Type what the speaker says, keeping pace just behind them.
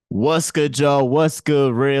What's good, Joe? What's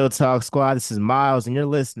good, Real Talk Squad? This is Miles, and you're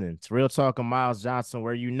listening to Real Talk with Miles Johnson,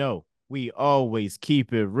 where we always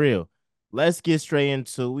keep it real. Let's get straight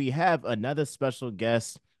into it. We have another special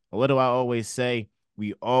guest. What do I always say?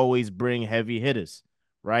 We always bring heavy hitters.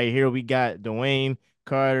 Right here, we got DeWayne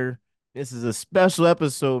Carter. This is a special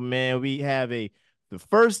episode, man. We have the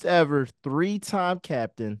first ever three-time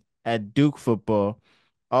captain at Duke football,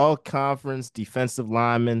 all conference defensive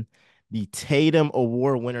lineman, the Tatum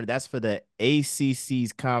Award winner. That's for the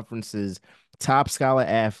ACC's conference's top scholar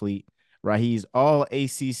athlete, right? He's all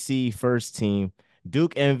ACC first team,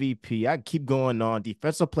 Duke MVP. I keep going on.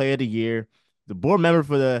 Defensive Player of the Year, the board member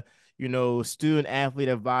for the Student Athlete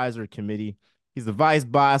Advisor Committee. He's the vice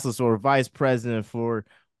boss or vice president for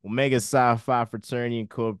Omega Psi Phi Fraternity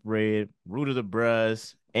Incorporated, Root of the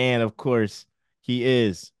Bros, and of course, he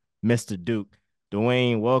is Mr. Duke.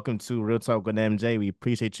 DeWayne, welcome to Real Talk with MJ. We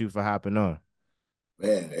appreciate you for hopping on.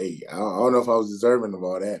 Man, hey, I don't know if I was deserving of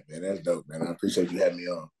all that, man. That's dope, man. I appreciate you having me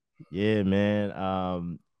on. Yeah,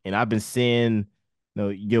 man. And I've been seeing,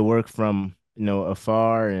 your work from,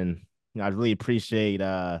 afar, and I really appreciate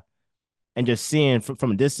and just seeing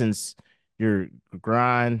from a distance your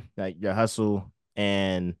grind, like your hustle,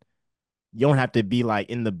 and you don't have to be like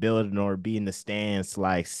in the building or be in the stands to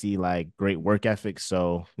like see like great work ethic.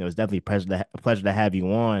 So it's definitely a pleasure to have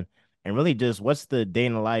you on. And really, just what's the day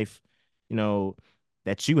in the life, you know,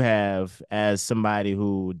 that you have as somebody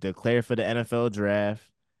who declared for the NFL draft,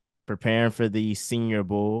 preparing for the Senior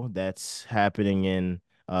Bowl that's happening in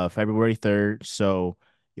February 3rd. So,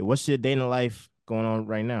 yeah, what's your day in the life going on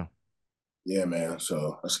right now? Yeah, man.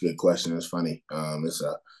 So that's a good question. It's funny. It's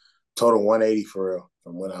a total 180 for real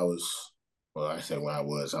from when I was. Well, I say I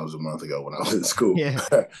was a month ago when I was in school Yeah.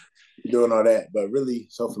 doing all that. But really,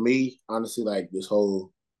 so for me, honestly, like this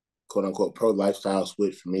whole quote unquote pro lifestyle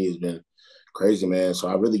switch for me has been crazy, man. So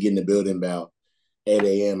I really get in the building about 8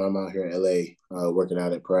 a.m. I'm out here in LA working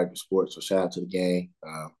out at Proactive Sports. So shout out to the gang.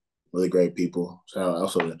 Really great people. Shout out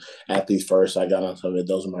also to Athletes First. I got on some of it.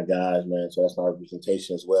 Those are my guys, man. So that's my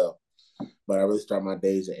representation as well. But I really start my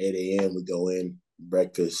days at 8 a.m. We go in,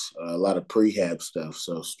 breakfast, a lot of prehab stuff.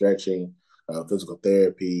 So stretching, physical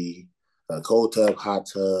therapy, cold tub, hot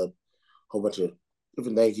tub, whole bunch of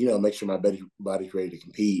different things, make sure my body's ready to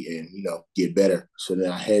compete and, get better. So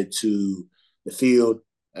then I head to the field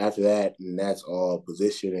after that, and that's all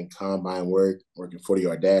position and combine work, working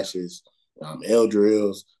 40-yard dashes, L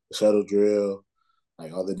drills, the shuttle drill,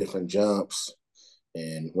 like all the different jumps.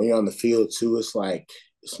 And when you're on the field too, it's like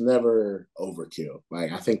it's never overkill.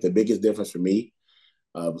 Like I think the biggest difference for me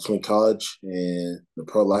between college and the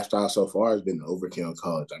pro lifestyle so far has been the overkill in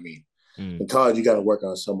college. I mean, Mm, in college, you got to work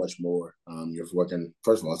on so much more. You're working,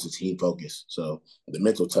 first of all, it's a team focus. So the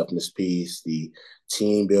mental toughness piece, the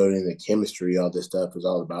team building, the chemistry, all this stuff is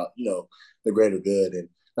all about, the greater good. And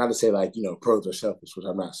not to say like, pros are selfish, which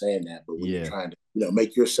I'm not saying that, but when you're yeah, trying to,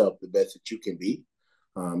 make yourself the best that you can be,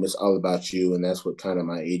 it's all about you. And that's what kind of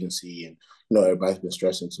my agency and, everybody's been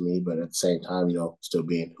stressing to me, but at the same time, still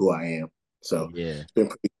being who I am. So yeah. it's been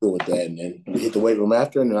pretty cool with that. And then we hit the weight room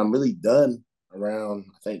after, and then I'm really done around,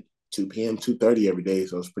 I think, 2 p.m., 2:30 every day.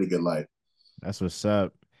 So it's pretty good life. That's what's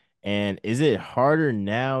up. And is it harder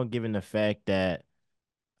now given the fact that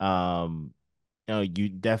um you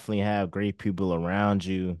definitely have great people around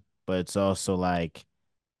you, but it's also like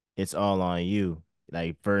it's all on you.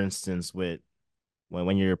 Like for instance, with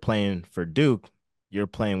when you're playing for Duke, you're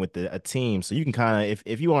playing with a team. So you can kind of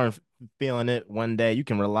if you aren't feeling it one day, you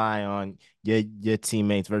can rely on your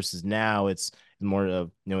teammates versus now it's more of,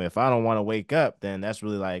 if I don't want to wake up, then that's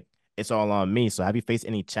really like it's all on me. So have you faced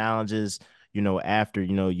any challenges, after,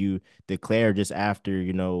 you declare just after,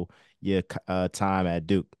 your time at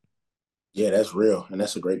Duke? Yeah, that's real. And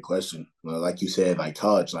that's a great question. Like you said, like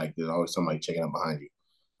college, like there's always somebody checking up behind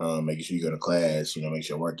you, making sure you go to class, make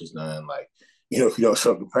sure work is done. Like, if you don't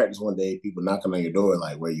show up to practice one day, people knocking on your door,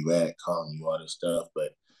 like, where you at, calling you, all this stuff. But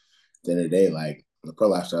at the end of the day, like, the pro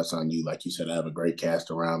lifestyle's on you. Like you said, I have a great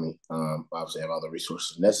cast around me. Obviously, I have all the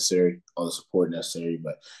resources necessary, all the support necessary.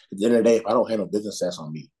 But at the end of the day, if I don't handle business, that's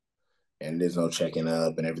on me. And there's no checking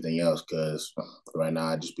up and everything else because right now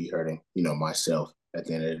I just be hurting, myself at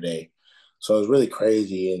the end of the day. So it's really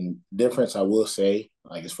crazy. And difference, I will say,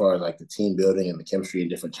 like as far as like the team building and the chemistry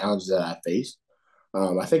and different challenges that I faced,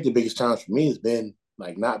 I think the biggest challenge for me has been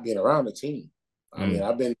like not being around the team. I mean, Mm,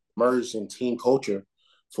 I've been immersed in team culture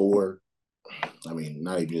for, I mean,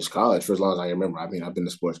 not even just college, for as long as I can remember. I mean, I've been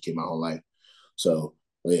a sports kid my whole life. So,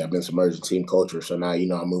 yeah, I've been submerged in team culture. So now,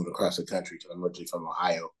 I'm moving across the country because I'm originally from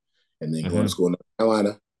Ohio and then going to hmm. school in North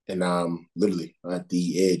Carolina. And now I'm literally at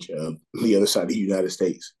the edge of the other side of the United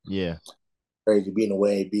States. Yeah. crazy being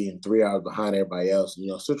away, being 3 hours behind everybody else,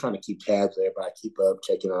 still trying to keep tabs on everybody, keep up,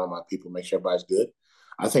 checking on all my people, make sure everybody's good.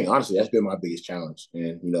 I think honestly that's been my biggest challenge,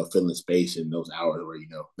 and filling space in those hours where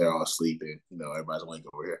they're all sleeping, everybody's awake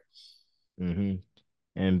over here. Hmm.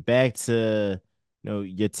 And back to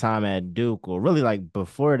your time at Duke, or really like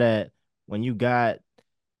before that, when you got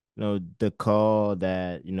the call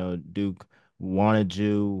that Duke wanted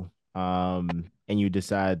you, and you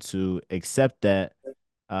decided to accept that.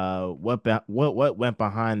 What went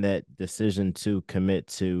behind that decision to commit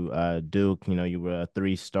to Duke? You were a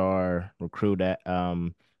three-star recruit out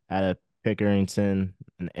of Pickerington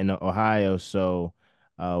in Ohio. So,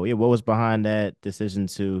 yeah, what was behind that decision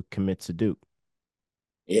to commit to Duke?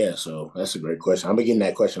 Yeah, so that's a great question. I've been getting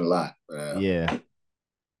that question a lot. Yeah.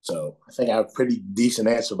 So I think I have a pretty decent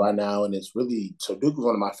answer by now, and it's really so Duke was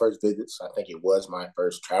one of my first visits. I think it was my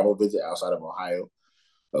first travel visit outside of Ohio,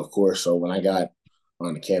 of course. So when I got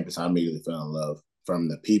on the campus, I immediately fell in love from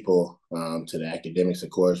the people to the academics, of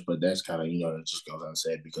course. But that's kind of that just goes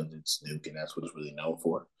unsaid because it's Duke, and that's what it's really known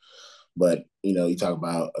for. But you talk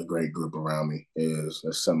about a great group around me is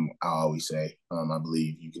that's something I always say. I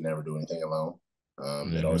believe you can never do anything alone.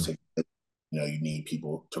 It always Hmm. takes you need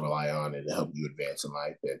people to rely on and to help you advance in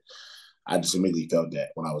life. And I just immediately felt that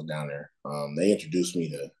when I was down there. They introduced me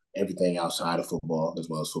to everything outside of football as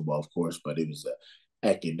well as football, of course. But it was the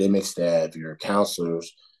academic staff, your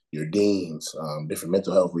counselors, your deans, different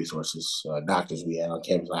mental health resources, doctors we had on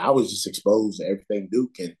campus. Like, I was just exposed to everything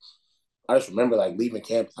Duke, and I just remember like leaving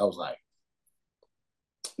campus. I was like,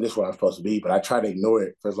 this is where I'm supposed to be, but I try to ignore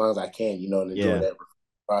it for as long as I can, and enjoy Yeah, that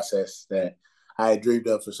process that I had dreamed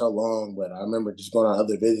of for so long. But I remember just going on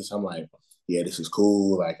other visits. I'm like, yeah, this is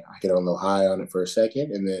cool. Like I get on a little high on it for a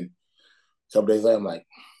second, and then a couple days later, I'm like,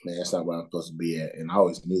 man, that's not where I'm supposed to be at. And I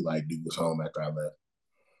always knew like Duke was home after I left.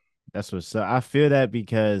 that's what's up. I feel that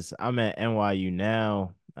because I'm at NYU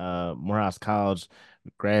now, Morehouse College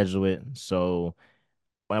graduate. So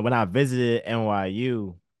when I visited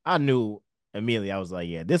NYU, I knew immediately. I was like,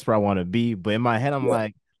 yeah, this is where I want to be. But in my head, I'm Yeah.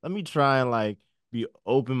 like, let me try and like be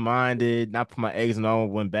open minded, not put my eggs in all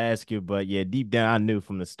one basket. But yeah, deep down, I knew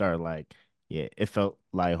from the start, like, yeah, it felt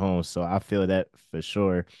like home. So I feel that for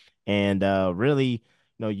sure. And really,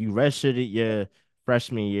 you redshirted your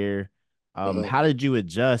freshman year. Mm-hmm. How did you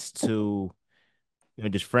adjust to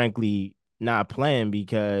just frankly not playing?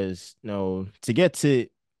 Because to get to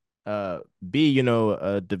uh be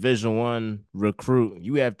a Division 1 recruit,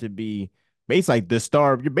 you have to be basically like the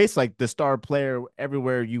star. You're basically like the star player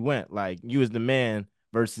everywhere you went. Like you was the man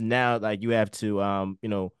versus now like you have to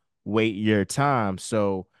wait your time.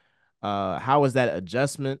 So how was that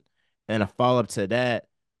adjustment? And a follow-up to that,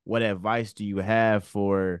 what advice do you have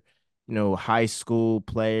for high school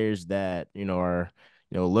players that are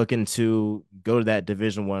looking to go to that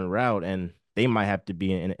Division 1 route, and they might have to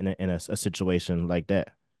be in a situation like that?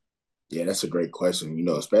 Yeah, that's a great question.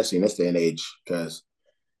 Especially in this day and age, because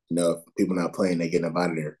if people not playing, they getting up out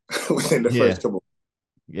of there within the Yeah, first couple.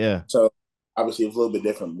 yeah, So obviously, it was a little bit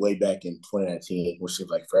different way back in 2019, which seems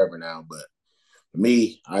like forever now. But for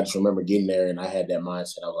me, I just remember getting there and I had that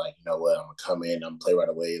mindset. I was like, you know what, I'm gonna come in, I'm gonna play right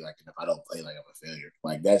away. Like, and if I don't play, like I'm a failure.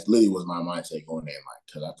 Like that's literally was my mindset going in, like,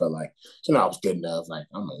 because I felt like, I was good enough. Like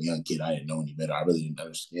I'm a young kid, I didn't know any better. I really didn't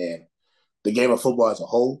understand the game of football as a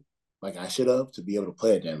whole, like I should have, to be able to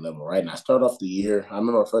play at that level, right? And I started off the year. I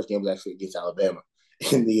remember our first game was actually against Alabama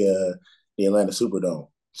in the Atlanta Superdome.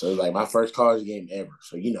 So it was like my first college game ever.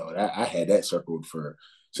 So I had that circled for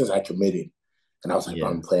since I committed, and I was like, bro,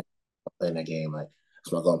 yeah, I'm playing that game. Like,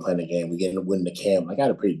 I'm not gonna play the game. We getting to win the camp. I got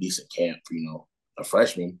a pretty decent camp for a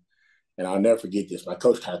freshman. And I'll never forget this. My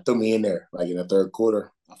coach kind of threw me in there, like in the third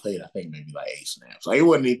quarter. I played, I think, maybe like 8 snaps. Like it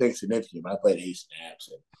wasn't anything significant, but I played 8 snaps,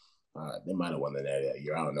 and they might have won that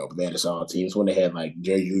year. I don't know, but they had a solid teams when they had like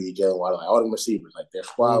Jerry Judy, Jalen Water, like all the receivers, like their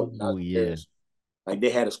squad was oh not yeah, theirs. Like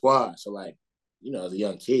they had a squad, so like as a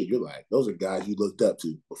young kid, you're like those are guys you looked up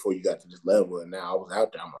to before you got to this level, and now I was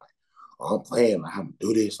out there. I'm like, oh, I'm playing, like I'm gonna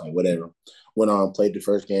do this, like whatever. Went on, played the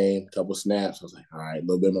first game, couple snaps. I was like, all right, a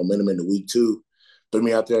little bit of momentum into week two. Threw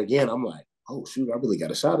me out there again. I'm like, oh shoot, I really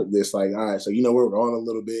got a shot at this. Like, all right, so we're on a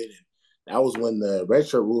little bit. And that was when the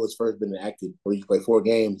redshirt rule has first been enacted, where you play 4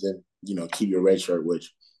 games and keep your red shirt.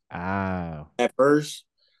 Which ah, at first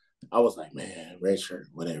I was like, man, red shirt,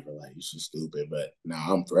 whatever. Like, it's just stupid. But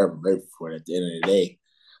now I'm forever grateful for it at the end of the day.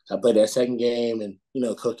 So I played that second game, and,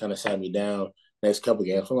 coach kind of sat me down. Next couple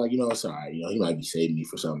games, I'm like, it's all right. He might be saving me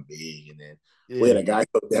for something big. And then we had yeah, a guy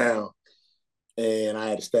go down, and I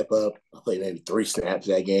had to step up. I played maybe 3 snaps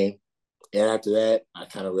that game. And after that, I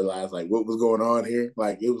kind of realized, like, what was going on here.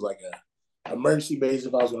 Like, it was like a emergency basis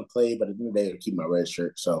if I was going to play, but at the end of the day, I keep my red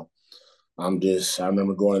shirt. So I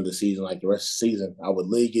remember going into the season, like the rest of the season, I would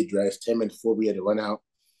literally get dressed 10 minutes before we had to run out.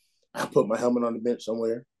 I put my helmet on the bench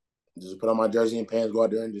somewhere, just put on my jersey and pants, go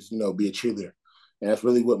out there and just, be a cheerleader. And that's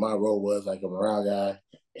really what my role was, like a morale guy,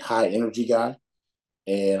 a high energy guy.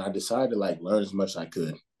 And I decided to like learn as much as I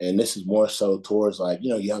could. And this is more so towards like,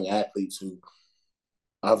 young athletes who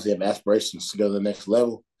obviously have aspirations to go to the next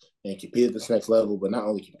level and compete at this next level, but not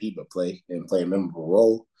only compete, but play and play a memorable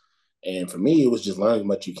role. And for me, it was just learn as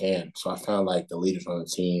much you can. So I found like the leaders on the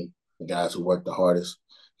team, the guys who work the hardest,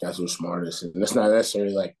 guys who are smartest. And that's not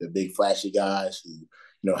necessarily like the big flashy guys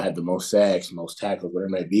who, had the most sacks, most tackles, whatever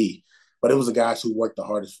it may be. But it was the guys who worked the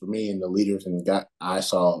hardest for me and the leaders and I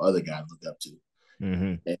saw other guys look up to.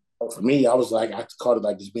 Mm-hmm. And for me, I was like, I called it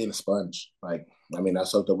like just being a sponge. Like, I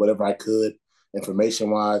soaked up whatever I could,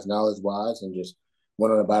 information wise, knowledge wise, and just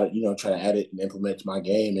went on about it, try to add it and implement to my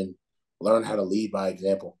game and learn how to lead by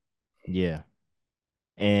example. Yeah.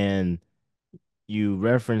 And you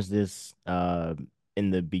referenced this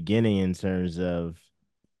in the beginning in terms of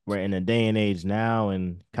we're in a day and age now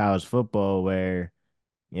in college football where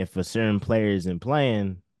if a certain player isn't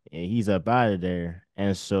playing, he's up out of there.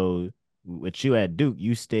 And so with you at Duke,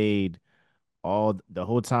 you stayed all the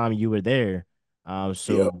whole time you were there. Yeah.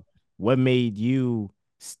 So what made you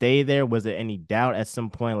stay there? Was there any doubt at some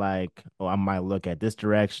point, like, oh, I might look at this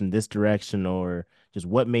direction, or just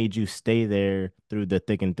what made you stay there through the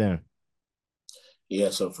thick and thin? Yeah.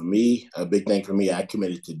 So for me, a big thing for me, I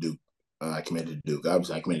committed to Duke. I committed to Duke.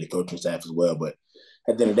 Obviously, I committed to coaching staff as well. But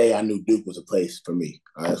at the end of the day, I knew Duke was a place for me.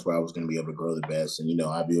 That's where I was going to be able to grow the best. And,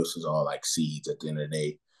 I view us as all like seeds at the end of the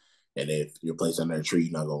day. And if you're placed under a tree,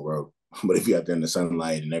 you're not going to grow. But if you're out there in the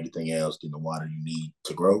sunlight and everything else, getting the water you need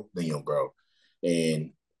to grow, then you'll grow.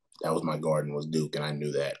 And that was my garden was Duke, and I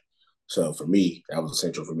knew that. So for me, that was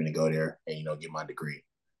essential for me to go there and, get my degree.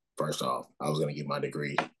 First off, I was going to get my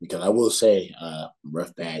degree because I will say,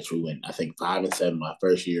 rough patch. We went, I think, 5-7 my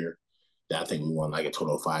first year. I think we won like a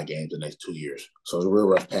total of 5 games the next 2 years. So it was a real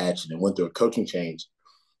rough patch, and then went through a coaching change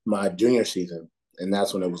my junior season, and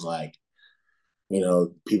that's when it was like,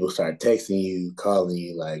 people started texting you, calling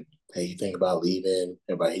you, like, "Hey, you think about leaving?"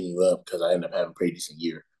 Everybody hitting you up because I ended up having a pretty decent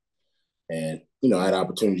year. And, I had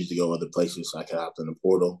opportunities to go other places. So I could opt in the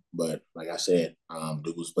portal. But like I said,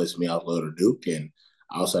 Duke was placing me out low to Duke. And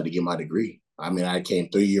I also had to get my degree. I came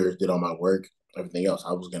 3 years, did all my work, everything else.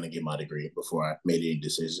 I was going to get my degree before I made any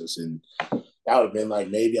decisions. And that would have been like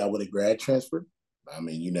maybe I would have grad transferred.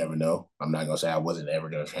 You never know. I'm not going to say I wasn't ever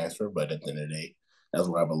going to transfer, but at the end of the day, that's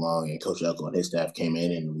where I belong. And Coach Elko and his staff came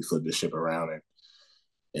in and we flipped the ship around and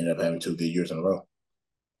ended up having 2 good years in a row.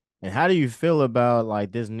 And how do you feel about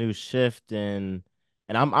like this new shift and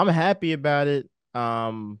I'm happy about it.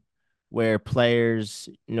 Where players,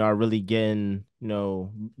 are really getting,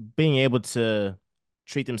 being able to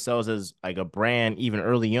treat themselves as like a brand even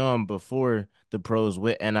early on before the pros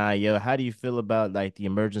with NIL. How do you feel about like the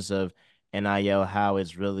emergence of NIL, how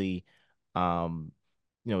it's really um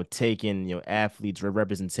taking, athletes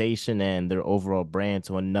representation and their overall brand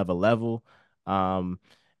to another level? Um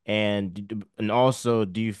and also,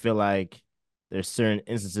 do you feel like there's certain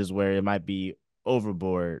instances where it might be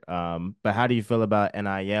overboard? But how do you feel about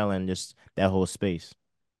NIL and just that whole space?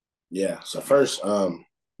 Yeah. So first, I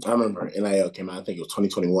remember NIL came out. I think it was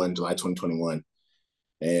 2021, July 2021.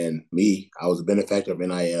 And me, I was a benefactor of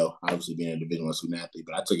NIL, obviously being a Division One student athlete,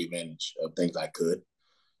 but I took advantage of things I could,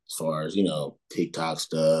 as far as TikTok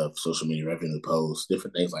stuff, social media revenue posts,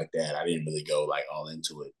 different things like that. I didn't really go like all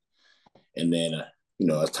into it. And then,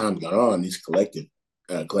 as time got on, these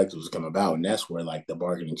collectives come about, and that's where like the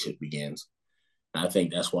bargaining chip begins. And I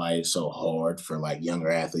think that's why it's so hard for like younger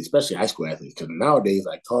athletes, especially high school athletes, because nowadays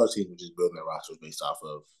like college teams are just building their rosters based off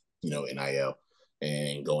of NIL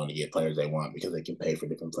and going to get players they want because they can pay for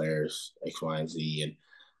different players X, Y, and Z. And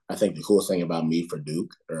I think the coolest thing about me for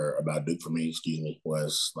Duke, or about Duke for me, excuse me,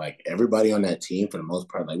 was like everybody on that team for the most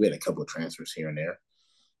part. Like we had a couple of transfers here and there,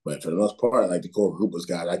 but for the most part, like the core group was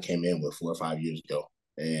guys I came in with 4 or 5 years ago,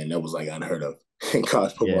 and that was like unheard of in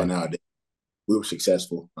college football Yeah. nowadays. We were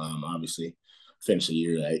successful, obviously. Finished the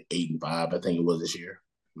year at 8-5, I think it was this year.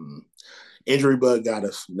 Injury bug got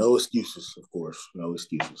us. No excuses, of course, no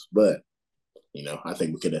excuses. But I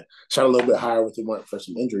think we could have shot a little bit higher if it weren't for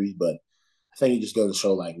some injuries. But I think it just goes to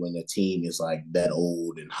show like when the team is like that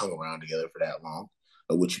old and hung around together for that long,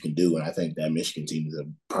 what you can do. And I think that Michigan team is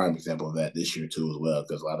a prime example of that this year too, as well,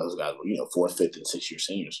 because a lot of those guys were fourth, fifth, and sixth year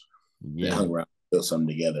seniors that Yeah. hung around, built something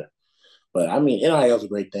together. But NIL is a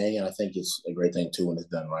great thing, and I think it's a great thing too when it's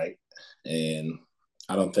done right. And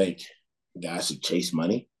I don't think guys should chase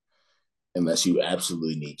money unless you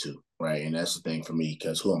absolutely need to, right? And that's the thing for me,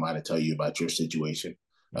 because who am I to tell you about your situation?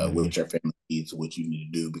 Mm-hmm. what your family needs, what you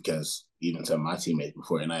need to do. Because even some of my teammates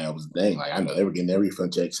before NIL was the thing, like I know they were getting their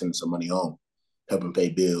refund checks, sending some money home, helping pay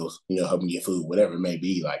bills, helping get food, whatever it may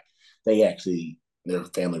be. Like they actually, their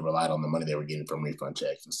family relied on the money they were getting from refund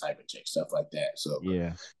checks and stipend checks, stuff like that. So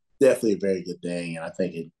Yeah. definitely a very good thing, and I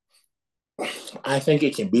think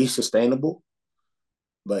it can be sustainable,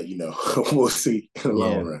 but we'll see in the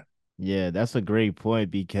long Yeah. run. Yeah, that's a great point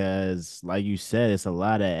because, like you said, it's a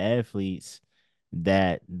lot of athletes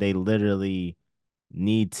that they literally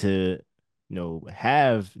need to,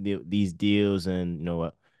 have these deals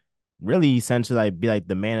and, really essentially like be like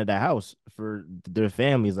the man of the house for their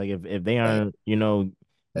families. Like if they Hey, aren't,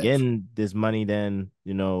 getting this money, then,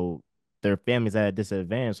 their families at a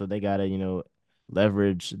disadvantage. So they gotta,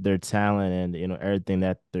 leverage their talent and, everything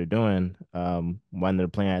that they're doing when they're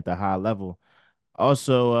playing at the high level.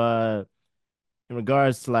 Also, in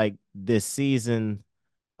regards to like this season,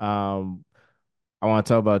 um, I want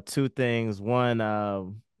to talk about two things. One,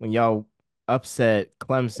 when y'all upset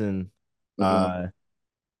Clemson, mm-hmm. uh,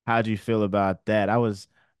 how'd you feel about that?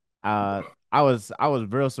 Uh, I was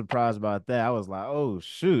real surprised about that. I was like, oh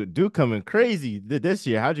shoot, Duke coming crazy this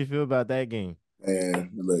year. How'd you feel about that game? And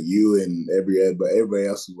look, you and everybody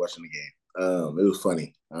else was watching the game. It was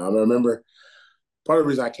funny. I remember part of the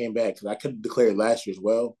reason I came back because I could have declared last year as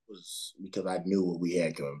well was because I knew what we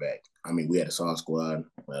had coming back. I mean, we had a solid squad,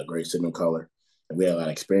 a great signal color, and we had a lot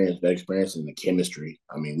of experience, better experience in the chemistry.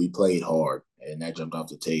 I mean, we played hard, and that jumped off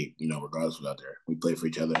the tape. Regardless of out there, we played for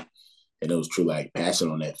each other, and it was true like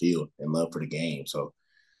passion on that field and love for the game. So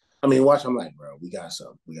I mean, watch. I'm like, bro, we got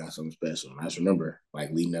something. We got something special. And I just remember,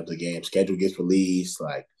 like, leading up to the game, schedule gets released.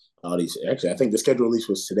 Like, all these. Actually, I think the schedule release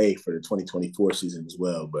was today for the 2024 season as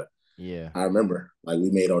well. But Yeah. I remember, like,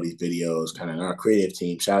 we made all these videos. Kind of our creative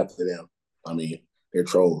team. Shout out to them. I mean, they're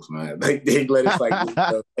trolls, man. Like, they let us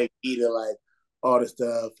like take eat like all the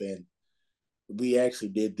stuff, and we actually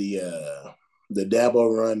did the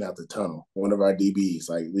Dabo run out the tunnel. One of our DBs,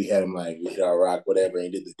 like, we had him like we hit our rock, whatever, and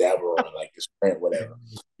he did the Dabo run, like the sprint, whatever.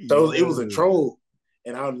 So it was a Yo. troll.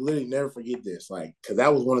 And I'll literally never forget this. Like, because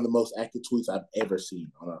that was one of the most active tweets I've ever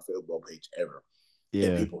seen on our football page ever. And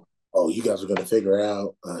Yeah. people, oh, you guys are going to figure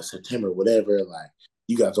out September, whatever. Like,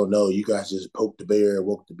 you guys don't know. You guys just poked the bear,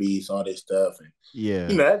 woke the beast, all this stuff. And, Yeah.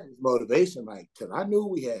 that's just motivation. Like, because I knew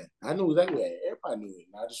we had. I knew exactly what we had. Everybody knew it.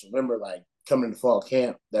 And I just remember, like, coming into fall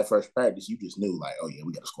camp, that first practice, you just knew, like, oh, yeah,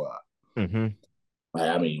 we got a squad. Mm-hmm. Like,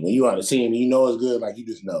 I mean, when you on the team, you know it's good. Like, you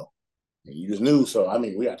just know. And you just knew. So I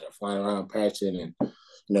mean, we got to flying around practicing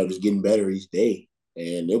and just getting better each day.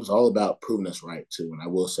 And it was all about proving us right too. And I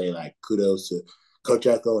will say, like, kudos to Coach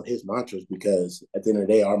Echo and his mantras because at the end of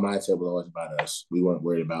the day, our mindset was always about us. We weren't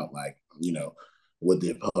worried about like what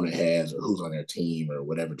the opponent has or who's on their team or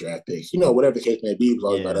whatever draft picks. Whatever the case may be, it was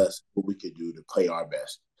always about Yeah. us, what we could do to play our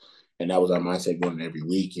best. And that was our mindset going every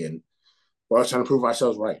week. And we're always trying to prove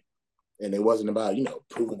ourselves right. And it wasn't about,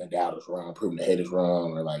 proving the doubters wrong, proving the haters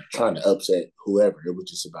wrong, or like trying to upset whoever. It was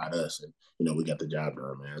just about us. And, we got the job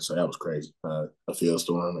done, man. So that was crazy. A field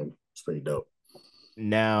storm, and it's pretty dope.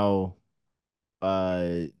 Now,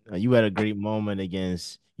 you had a great moment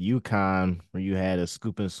against UConn where you had a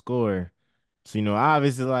scoop and score. So,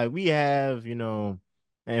 obviously, like we have, in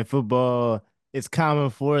football, it's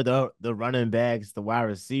common for the running backs, the wide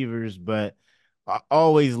receivers, but I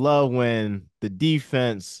always love when the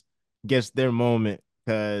defense gets their moment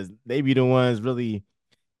because they be the ones really,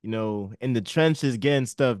 in the trenches getting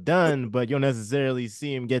stuff done, but you don't necessarily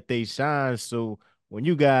see them get they shine. So when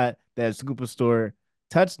you got that scoop store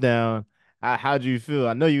touchdown, how'd you feel?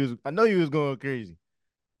 I know you was going crazy.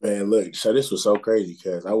 Man, look, so this was so crazy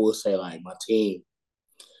because I will say, like, my team,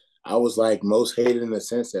 I was like most hated in the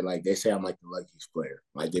sense that, like, they say I'm like the luckiest player.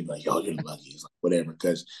 Like, they'd be like, yo, you're the luckiest, like, whatever.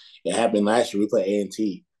 Because it happened last year. We played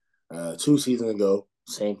A&T 2 seasons ago.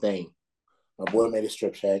 Same thing. My boy made a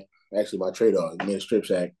strip sack. Actually, my trade dog made a strip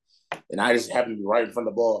sack. And I just happened to be right in front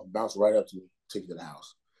of the ball, bounced right up to me, took it to the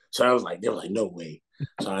house. So I was like, they were like, no way.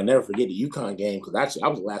 So I never forget the UConn game because actually I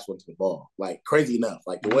was the last one to the ball. Like crazy enough,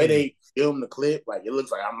 like the way Mm. they filmed the clip, like it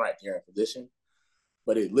looks like I'm right there in position,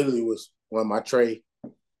 but it literally was when my tray.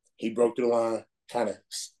 He broke through the line, kind of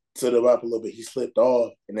stood him up a little bit. He slipped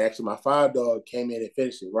off, and actually my five dog came in and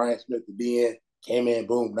finished it. Ryan Smith, the DN, came in,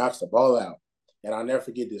 boom, knocks the ball out. And I'll never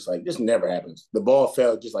forget this. Like this never happens. The ball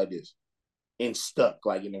fell just like this and stuck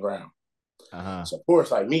like in the ground. Uh-huh. So of course,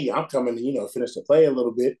 like me, I'm coming to, finish the play a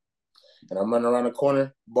little bit. And I'm running around the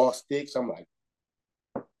corner, ball sticks. I'm like,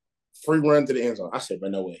 free run to the end zone. I said,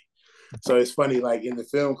 but no way. So it's funny, like in the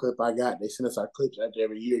film clip I got, they send us our clips after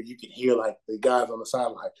every year. You can hear like the guys on the side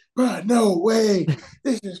like, bro, no way.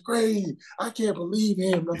 This is crazy. I can't believe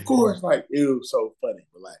him. Of course, like it was so funny.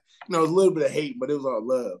 But like, it was a little bit of hate, but it was all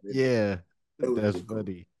love. And Yeah, it was that's really cool.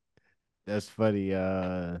 funny. That's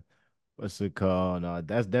funny. What's it called? No,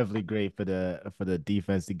 that's definitely great for the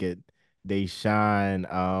defense to get they shine.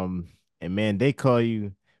 And man, they call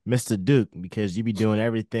you Mr. Duke because you be doing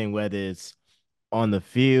everything, whether it's on the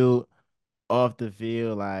field, off the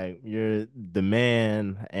field, like you're the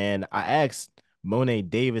man. And I asked Monet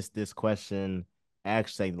Davis this question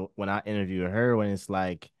actually when I interviewed her, when it's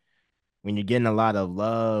like when you're getting a lot of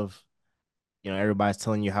love, everybody's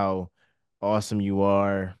telling you how awesome you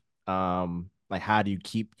are. Like how do you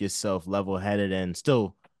keep yourself level headed and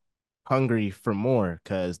still hungry for more?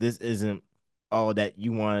 Because this isn't all that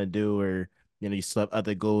you want to do, or you still have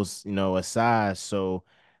other goals, aside. So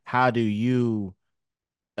how do you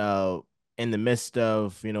uh in the midst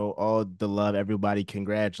of, all the love, everybody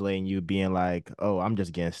congratulating you, being like, oh, I'm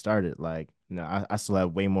just getting started. Like, I still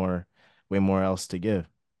have way more else to give.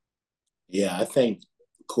 Yeah, I think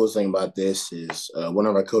the coolest thing about this is one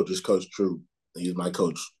of our coaches, Coach True. He's my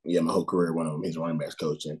coach. Yeah, my whole career, one of them. He's a running backs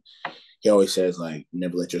coach, and he always says like,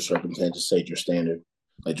 never let your circumstances take your standard.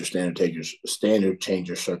 Let your standard take your standard change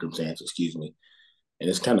your circumstance. Excuse me. And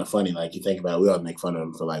it's kind of funny, like you think about it, we always make fun of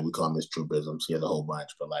him for like we call him his truisms. He has a whole bunch,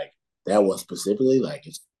 but like that one specifically, like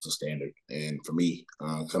it's a standard. And for me,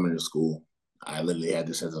 coming to school, I literally had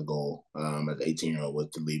this as a goal as an 18-year-old was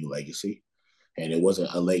to leave a legacy. And it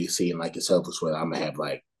wasn't a legacy in like a selfish way. I'm gonna have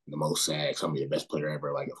like the most sacks, I'm gonna be the best player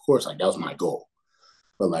ever. Like, of course, like that was my goal.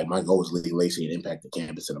 But like my goal was leave Lacey and impact the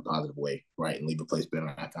campus in a positive way, right? And leave a place better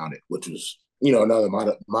than I found it, which was, another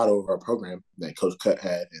motto of our program that Coach Cut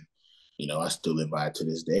had. And, I still live by it to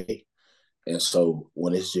this day. And so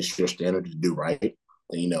when it's just your standard to do right,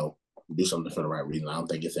 then, do something for the right reason. I don't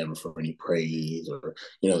think it's ever for any praise or,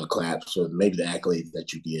 the claps or maybe the accolades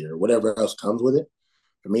that you get or whatever else comes with it.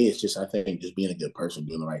 For me, it's just I think just being a good person,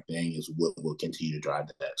 doing the right thing is what will continue to drive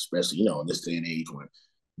that. Especially in this day and age when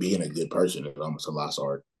being a good person is almost a lost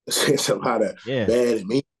art. It's a lot of Yeah. bad and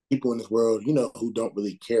mean people in this world, who don't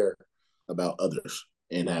really care about others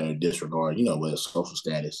and how to disregard, whether social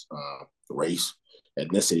status, race,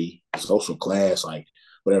 ethnicity, social class, like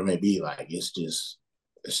whatever it may be. Like it's just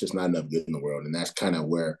not enough good in the world, and that's kind of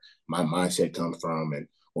where my mindset comes from and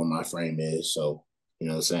what my frame is. So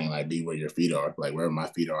saying like be where your feet are, like wherever my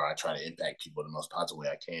feet are, I try to impact people the most positive way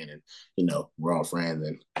I can. And, we're all friends.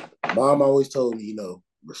 And mom always told me,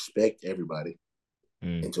 respect everybody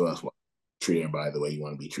Mm. and to us treat everybody the way you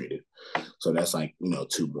want to be treated. So that's like,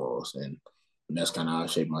 two morals. And that's kind of how I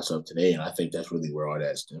shape myself today. And I think that's really where all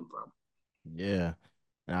that stemmed from. Yeah.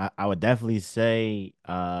 And I would definitely say,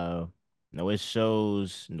 it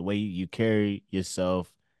shows the way you carry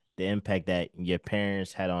yourself, the impact that your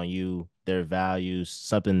parents had on you, their values,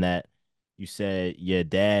 something that you said your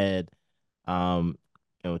dad, um,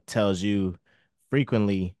 tells you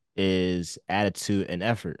frequently is attitude and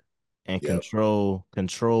effort and Yep.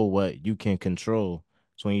 control what you can control.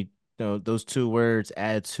 So when those two words,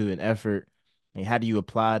 attitude and effort, and how do you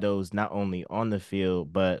apply those not only on the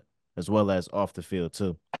field, but as well as off the field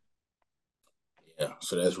too? Yeah,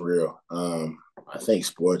 so that's real. I think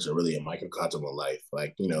sports are really a microcosm of life.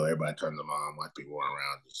 Like, everybody turns them on, watch people run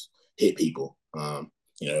around, just hit people.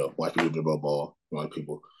 Watch people dribble a ball, watch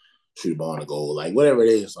people shoot a ball on a goal, like whatever it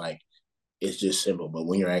is, like it's just simple. But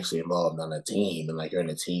when you're actually involved on a team and like you're in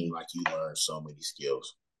a team, like you learn so many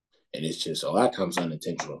skills. And it's just a lot of times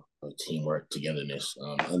unintentional, like teamwork, togetherness,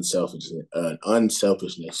 unselfishness,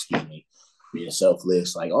 excuse me, being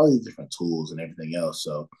selfless, like all these different tools and everything else.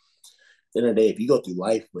 So the end of the day, if you go through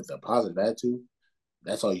life with a positive attitude,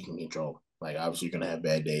 that's all you can control. Like obviously you're gonna have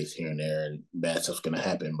bad days here and there and bad stuff's gonna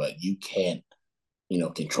happen, but you can't,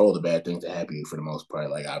 control the bad things that happen to you for the most part.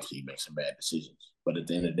 Like obviously you make some bad decisions. But at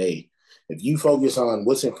the end of the day, if you focus on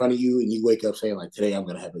what's in front of you and you wake up saying, like, today I'm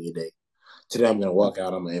gonna have a good day. Today I'm gonna walk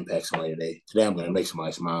out, I'm gonna impact somebody today. Today I'm gonna make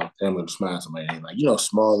somebody smile. Today I'm gonna smile at somebody today. Like,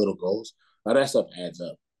 small little goals. All that stuff adds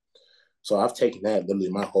up. So I've taken that literally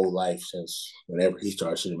my whole life since whenever he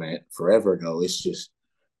started shooting, man, forever ago. It's just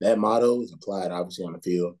that motto is applied obviously on the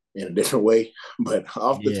field in a different way, but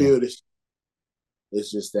off the Yeah. field, it's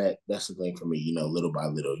just that's the thing for me. Little by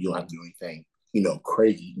little, you don't have to do anything,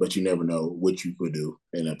 crazy, but you never know what you could do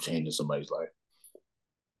end up changing somebody's life.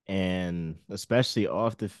 And especially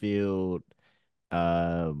off the field,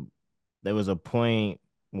 um, there was a point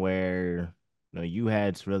where you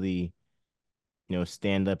had to really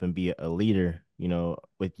stand up and be a leader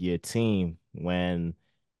with your team when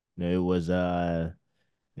it was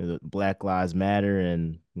Black Lives Matter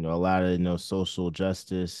and a lot of social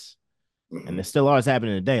justice, and Mm-hmm. it's still always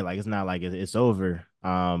happening today. Like it's not like it's over.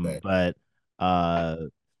 Right. But uh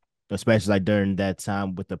especially like during that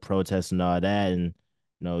time with the protests and all that, and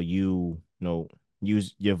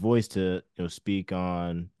use your voice to speak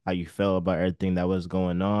on how you felt about everything that was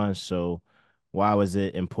going on. So why was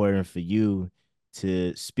it important for you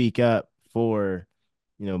to speak up for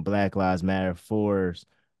Black Lives Matter, for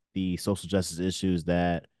the social justice issues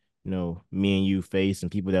that me and you face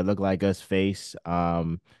and people that look like us face,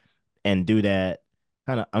 and do that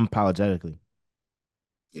kind of unapologetically?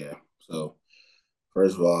 Yeah. So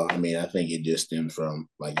first of all, I mean, I think it just stems from,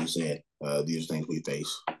 like you said, these things we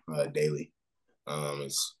face daily.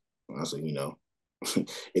 It's honestly,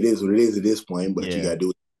 it is what it is at this point, but you got Yeah. to do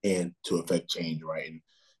what you can to affect change, right? And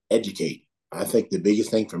educate. I think the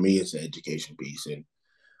biggest thing for me is the education piece and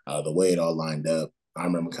the way it all lined up. I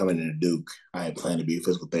remember coming into Duke. I had planned to be a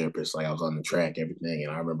physical therapist, like I was on the track, everything.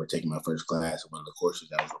 And I remember taking my first class, one of the courses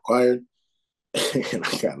that was required. And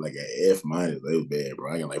I got like an F minus. It was bad,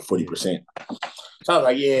 bro. I got like Yeah. 40%. So I was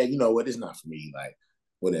like, yeah, you know what? It's not for me. Like,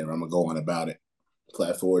 whatever. I'm going to go on about it.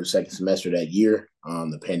 Flat forward the second semester that year,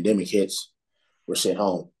 the pandemic hits. We're sent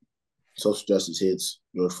home. Social justice hits.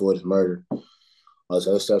 George Floyd is murdered. All this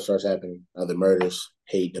other stuff starts happening. Other murders,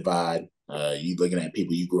 hate, divide. You looking at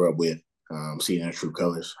people you grew up with, seeing their true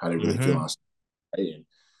colors, how they really feel Mm-hmm. on stage. And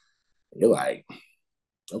you're like,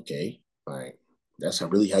 okay, like that's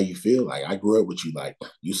really how you feel. Like I grew up with you. Like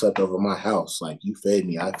you slept over my house. Like you fed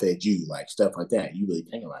me, I fed you. Like stuff like that. You really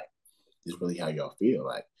thinking like this is really how y'all feel.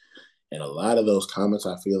 Like, and a lot of those comments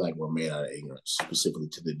I feel like were made out of ignorance, specifically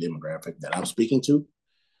to the demographic that I'm speaking to.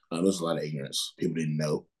 There's a lot of ignorance. People didn't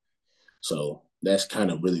know. So that's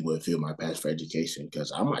kind of really what fueled my passion for education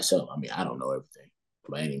because I myself, I mean, I don't know everything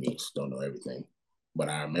by any means, don't know everything. But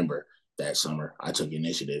I remember that summer I took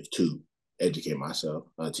initiative to educate myself,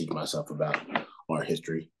 teach myself about our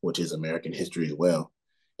history, which is American history as well,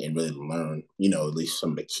 and really learn, at least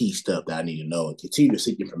some of the key stuff that I need to know and continue to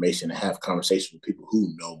seek information and have conversations with people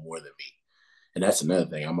who know more than me. And that's another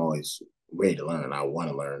thing. I'm always ready to learn. I want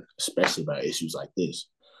to learn, especially about issues like this.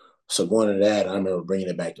 So going to that, I remember bringing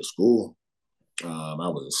it back to school. I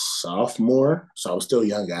was a sophomore, so I was still a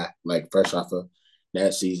young guy, like fresh off of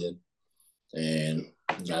that season. And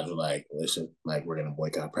guys were like, listen, like we're gonna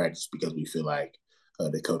boycott practice because we feel like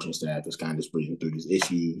the coaching staff is kind of just breathing through these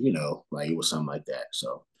issues, like it was something like that.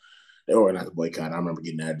 So they organized a boycott. I remember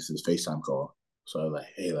getting added to this FaceTime call. So I was like,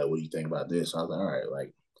 hey, like, what do you think about this? I was like, all right,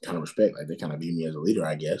 like, kind of respect. Like, they kind of view me as a leader,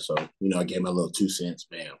 I guess. So, I gave my little 2 cents,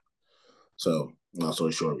 bam. So, long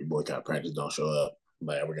story short, we boycott practice, don't show up.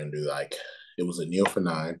 Like, we're going to do like, it was a kneel for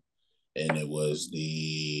nine, and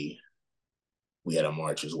we had a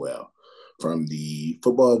march as well from the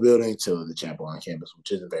football building to the chapel on campus,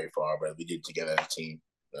 which isn't very far, but we did it together as a team.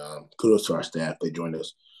 Kudos to our staff. They joined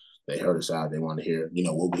us. They heard us out. They wanted to hear,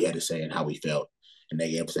 what we had to say and how we felt. And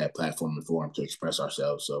they gave us that platform and forum to express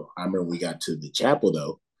ourselves. So I remember we got to the chapel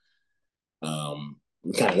though.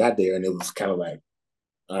 We kind of got there and it was kind of like,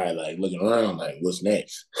 all right, like looking around, like what's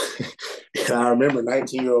next? And I remember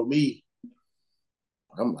 19-year-old me.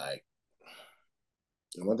 I'm like,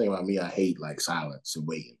 and one thing about me, I hate like silence and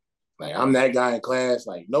waiting. Like I'm that guy in class,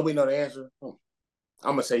 like nobody know the answer. I'm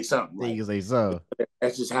gonna say something. Think Like you say so.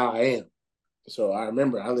 that's just how I am. So I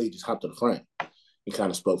remember I literally just hopped to the front and kind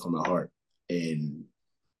of spoke from my heart and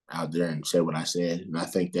out there and said what I said. And I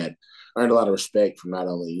think that earned a lot of respect from not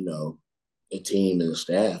only, the team and the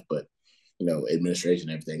staff, but, administration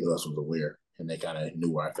and everything else was aware. And they kind of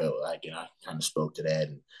knew where I felt like, and I kind of spoke to that.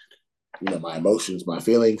 And, my emotions, my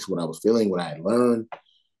feelings, what I was feeling, what I had learned,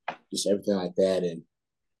 just everything like that. And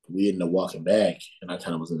we ended up walking back, and I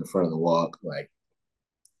kind of was in the front of the walk, like,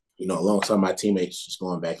 alongside my teammates just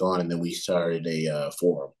going back on. And then we started a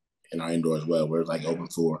forum in our indoor as well, where it's like open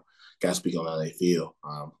for guys speak on how they feel.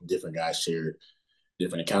 Different guys shared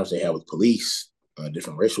different encounters they had with police,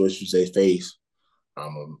 different racial issues they face.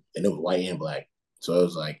 And it was white and black. So it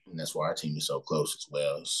was like, and that's why our team is so close as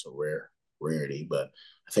well. It's a rarity, but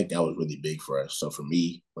I think that was really big for us. So for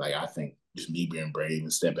me, like I think just me being brave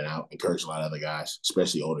and stepping out, encouraged a lot of other guys,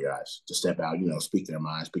 especially older guys, to step out, speak their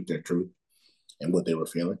mind, speak their truth and what they were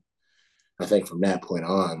feeling. I think from that point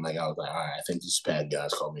on, like I was like, all right, I think this path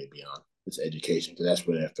God's called me to be on. It's education because that's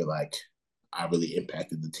where I feel like I really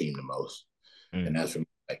impacted the team the most. And Mm. that's from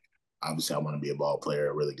like obviously I want to be a ball player,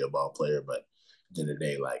 a really good ball player, but at the end of the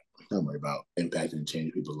day, like don't worry about impacting and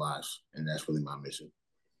changing people's lives. And that's really my mission.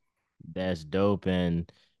 That's dope.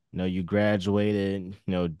 And you graduated,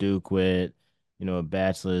 Duke with, a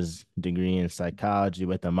bachelor's degree in psychology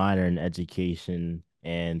with a minor in education.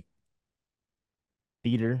 And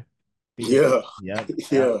theater, theater. Yeah, Yep, yep,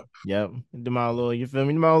 yeah, yep. Do my little, you feel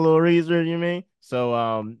me? Do my little research, you mean? So,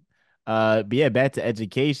 but yeah, back to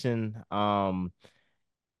education.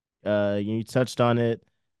 You touched on it.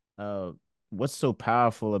 Uh, what's so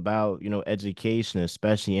powerful about, education,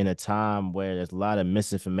 especially in a time where there's a lot of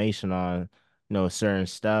misinformation on, certain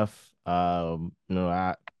stuff. I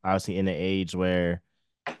obviously in an age where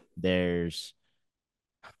there's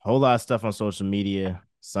a whole lot of stuff on social media.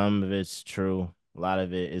 Some of it's true, a lot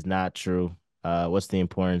of it is not true. What's the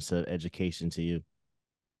importance of education to you?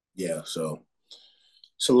 yeah. So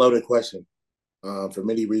it's a loaded question for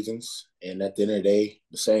many reasons. And at the end of the day,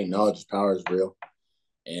 the saying knowledge is power is real.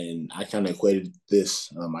 And I kind of equated this.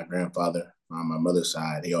 My grandfather on my mother's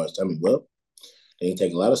side, he always tell me, "Well, they can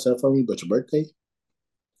take a lot of stuff from you, but your birthday."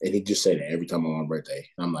 And he just say that every time on my birthday.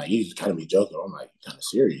 And I'm like, you just kind of be joking. I'm like, kind of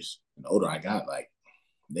serious. And the older I got, like,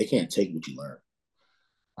 they can't take what you learn.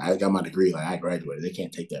 I got my degree, like I graduated. They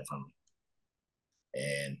can't take that from me.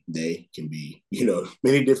 And they can be,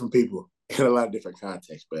 many different people in a lot of different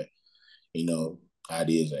contexts. But, you know,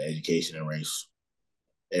 ideas of education and race,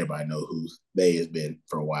 everybody know who they has been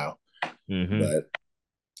for a while. Mm-hmm. But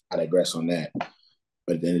I digress on that.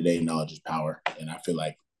 But at the end of the day, knowledge is power. And I feel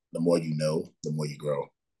like the more you know, the more you grow.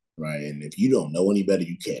 Right. And if you don't know any better,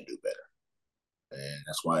 you can't do better. And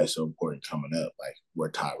that's why it's so important coming up. Like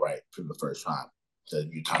we're taught right from the first time. So if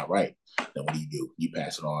you're taught right, then what do? You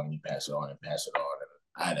pass it on and you pass it on and pass it on.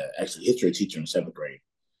 And I had a actually history teacher in seventh grade,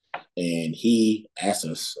 and he asked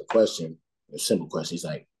us a question, a simple question. He's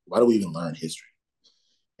like, "Why do we even learn history?"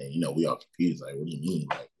 And we all confused. Like, what do you mean?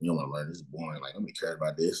 Like, you don't want to learn this is boring. Like, nobody cares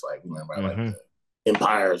about this. Like, we learn about like Mm-hmm. the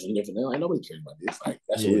empires and different things. Like, nobody cares about this. Like,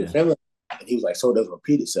 that's what we were Yeah. feeling. And he was like, so it doesn't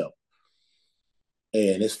repeat itself.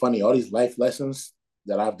 And it's funny, all these life lessons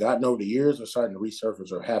that I've gotten over the years are starting to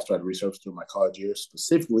resurface or have started to resurface through my college years,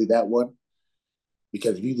 specifically that one.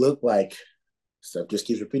 Because if you look like stuff just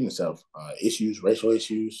keeps repeating itself, issues, racial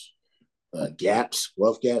issues, gaps,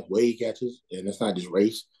 wealth gaps, wage gaps, and it's not just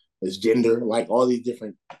race, it's gender, like all these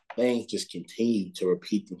different things just continue to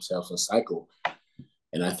repeat themselves and cycle.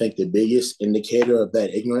 And I think the biggest indicator of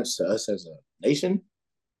that ignorance to us as a nation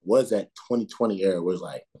was that 2020 era was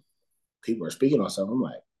like people are speaking on something. I'm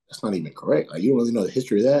like, that's not even correct. Like, you don't really know the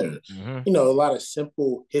history of that. Or, Mm-hmm. a lot of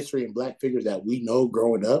simple history and black figures that we know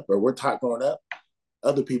growing up or we're taught growing up,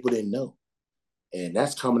 other people didn't know. And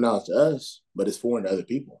that's coming out to us, but it's foreign to other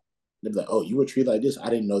people. They're like, oh, you were treated like this. I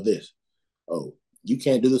didn't know this. Oh, you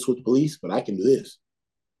can't do this with the police, but I can do this.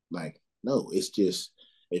 Like, no, it's just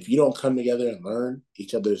if you don't come together and learn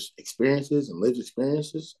each other's experiences and lived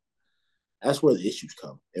experiences, that's where the issues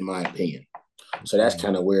come, in my opinion. So that's Yeah.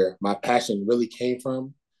 kind of where my passion really came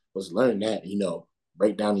from was learning that,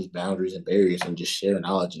 break down these boundaries and barriers and just share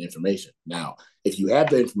knowledge and information. Now, if you have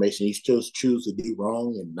the information, you still choose to do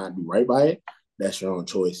wrong and not do right by it, that's your own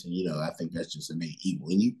choice. And, I think that's just innate evil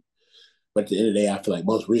in you. But at the end of the day, I feel like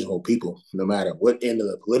most reasonable people, no matter what end of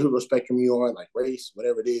the political spectrum you are, like race,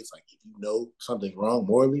 whatever it is, like if you know something's wrong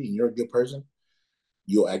morally and you're a good person,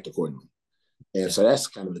 you'll act accordingly. And so that's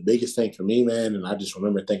kind of the biggest thing for me, man. And I just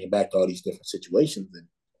remember thinking back to all these different situations. And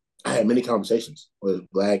I had many conversations with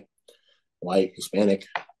black, white, Hispanic,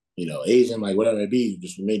 Asian, like whatever it be,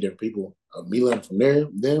 just many different people of me learning from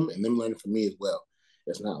them and them learning from me as well.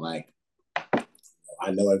 It's not like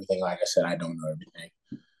I know everything. Like I said, I don't know everything,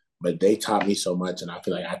 but they taught me so much, and I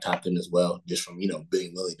feel like I taught them as well, just from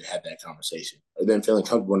being willing to have that conversation, or them feeling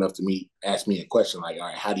comfortable enough to ask me a question like, "All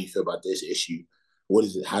right, how do you feel about this issue? What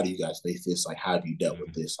is it? How do you guys face this? Like, how have you dealt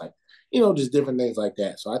with this? Like, just different things like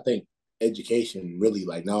that." So I think education really,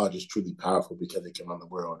 like, knowledge is truly powerful because it can run the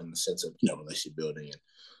world in the sense of relationship building and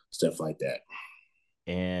stuff like that.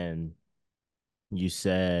 And you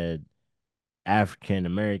said African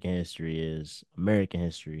American history is American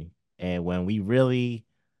history. And when we really,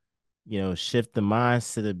 shift the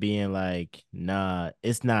mindset of being like, nah,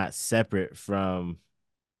 it's not separate from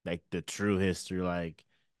like the true history, like,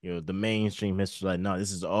 the mainstream history, like, no,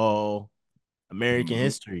 this is all American Mm-hmm.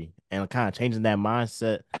 history. And kind of changing that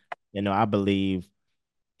mindset, I believe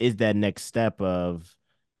is that next step of,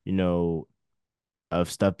 you know, of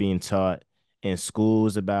stuff being taught in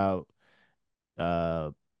schools about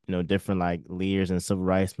uh different like leaders in the civil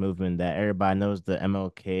rights movement that everybody knows the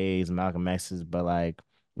MLKs, Malcolm X's, but like,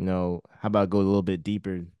 how about go a little bit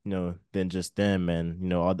deeper, than just them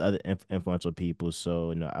and all the other influential people.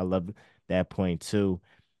 So, I love that point too.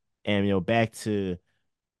 And back to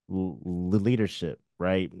leadership,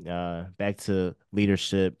 right? Back to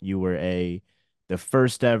leadership. You were the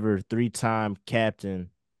first ever three-time captain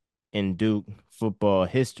in Duke football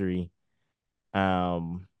history.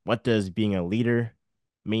 What does being a leader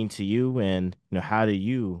mean to you, and how do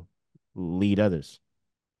you lead others?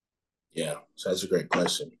 Yeah, so that's a great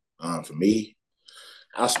question. For me,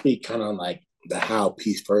 I'll speak kind of like the how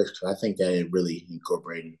piece first because I think that it really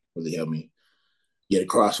incorporating really helped me get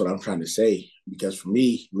across what I'm trying to say. Because for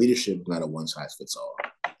me, leadership is not a one size fits all,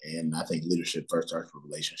 and I think leadership first starts with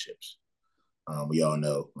relationships. We all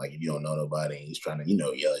know, like, if you don't know nobody and he's trying to,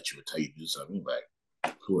 yell at you or tell you to do something, you're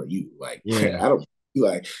like, who are you? Like, Yeah, I don't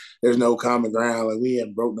like. There's no common ground. Like, we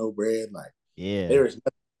haven't broke no bread. Like, yeah, there is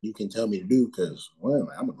nothing you can tell me to do because, well,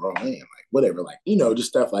 like, I'm a grown man. Like, whatever. Like, just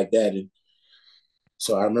stuff like that. And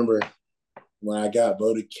so I remember when I got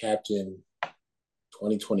voted captain,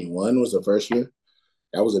 2021 was the first year.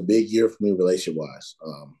 That was a big year for me relationship wise.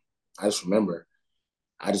 I just remember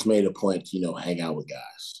I just made a point to, hang out with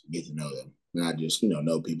guys, get to know them, not just,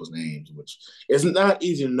 know people's names, which is not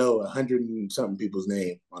easy to know 100 and something people's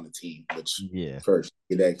name on the team, which yeah, first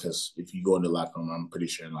get that because if you go in the locker room, I'm pretty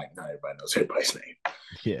sure like not everybody knows everybody's name.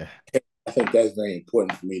 yeah, I think that's very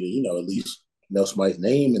important for me to, at least know somebody's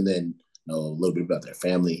name and then know a little bit about their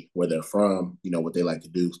family, where they're from, what they like to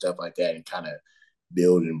do, stuff like that, and kind of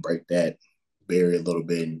build and break that barrier a little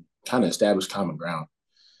bit and kind of establish common ground.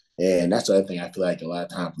 And that's the other thing I feel like a lot of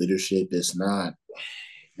times leadership is not,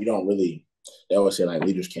 you don't really, they always say like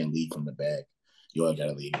leaders can't lead from the back. You always got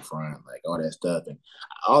to lead in front, like all that stuff. And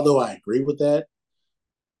although I agree with that,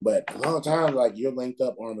 but a lot of times, like you're linked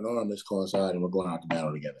up arm in arm, let's coincide and we're going out to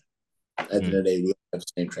battle together. At the end mm, of the day, we have the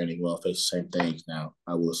same training, we'll face the same things. Now,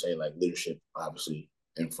 I will say like leadership, obviously,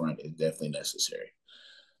 in front is definitely necessary.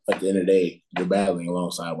 At the end of the day, you're battling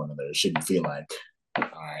alongside one another. It shouldn't feel like, all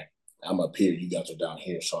right, I'm up here, you guys are down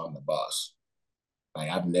here, so I'm the boss. Like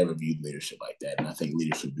I've never viewed leadership like that, and I think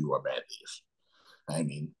leaders should do are bad leaders. I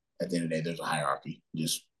mean, at the end of the day, there's a hierarchy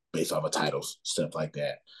just based off of titles, stuff like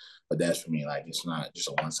that. But that's for me, like it's not just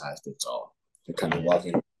a one size fits all. You're kind of yeah,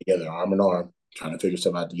 walking together, arm in arm, trying to figure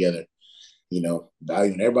stuff out together.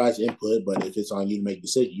 Valuing everybody's input, but if it's on you to make a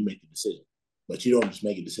decision, you make the decision. But you don't just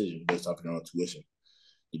make a decision based off your own tuition.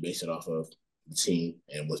 You base it off of the team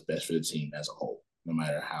and what's best for the team as a whole. No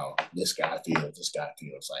matter how this guy feels.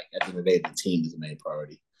 Like at the end of the day, the team is the main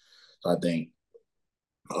priority. So I think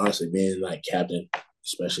honestly, being like captain,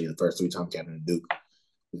 especially the first 3 time captain of Duke,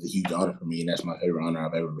 is a huge honor for me, and that's my favorite honor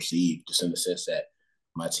I've ever received. Just in the sense that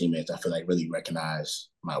my teammates, I feel like, really recognize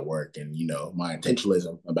my work and my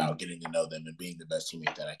intentionalism about getting to know them and being the best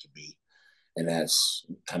teammate that I can be. And that's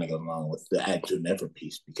kind of goes along with the attitude and effort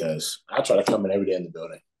piece because I try to come in every day in the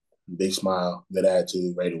building, big smile, good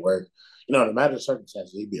attitude, ready to work. No matter the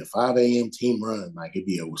circumstances, it'd be a 5 a.m. team run, like it'd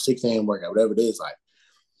be a 6 a.m. workout, whatever it is. Like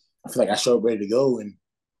I feel like I show up ready to go and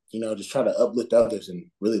just try to uplift others and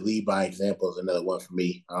really lead by example is another one for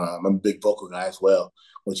me. I'm a big vocal guy as well,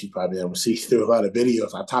 which you probably never see through a lot of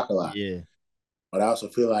videos. I talk a lot, yeah, but I also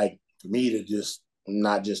feel like for me to just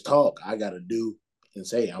not just talk, I got to do and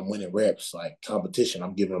say I'm winning reps, like competition.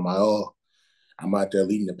 I'm giving it my all. I'm out there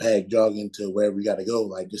leading the pack, jogging to wherever we got to go.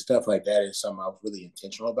 Like just stuff like that is something I was really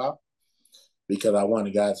intentional about because I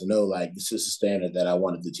wanted guys to know like this is the standard that I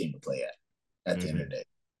wanted the team to play at the end of hmm, the day.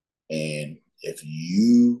 And if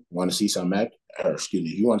you want to see something if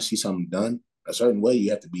you want to see something done a certain way,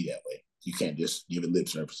 you have to be that way. You can't just give it lip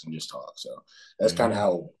service and just talk. So that's kind of hmm,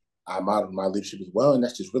 how I modeled my leadership as well, and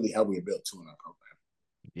that's just really how we are built too in our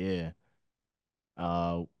program. yeah.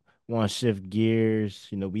 Uh, Want to shift gears.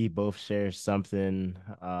 We both share something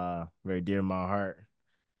very dear to my heart.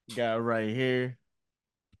 Got right here,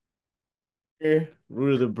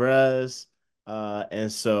 root of the bras. And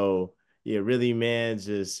so yeah, really, man,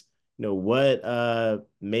 just what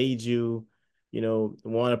made you,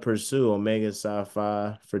 want to pursue Omega Psi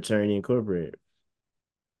Phi Fraternity Incorporated?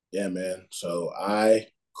 Yeah, man. So I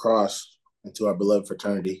crossed into our beloved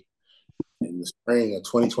fraternity in the spring of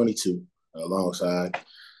 2022 alongside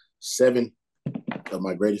 7 of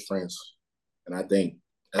my greatest friends. And I think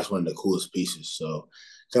that's one of the coolest pieces. So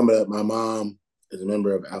coming up, my mom is a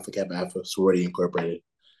member of Alpha Kappa Alpha Sorority Incorporated.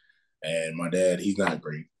 And my dad, he's not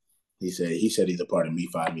great. He said he's a part of me,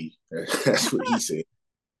 five me. That's what he said.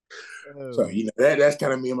 So Oh, that's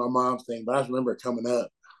kind of me and my mom's thing. But I just remember coming up.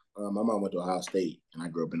 My mom went to Ohio State, and I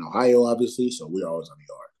grew up in Ohio, obviously. So we were always on the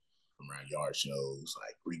yard, around yard shows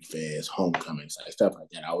like Greek Fest, homecomings, like stuff like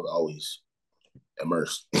that. I was always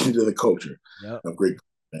immersed into the culture yep. of Greek.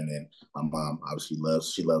 And then my mom obviously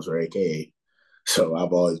loves her AKA. So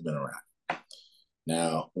I've always been around.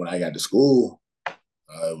 Now, when I got to school,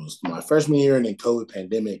 it was my freshman year and then COVID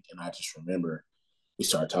pandemic, and I just remember we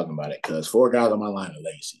started talking about it because 4 guys on my line are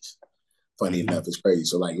legacies. Funny Hmm. enough, it's crazy.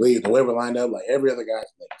 So like the way we're lined up, like every other guy's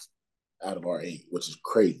legacy out of our 8, which is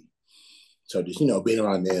crazy. So just being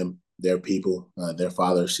around them, their people, their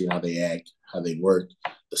fathers, seeing how they act, how they work,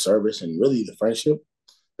 the service, and really the friendship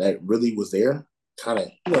that really was there, kind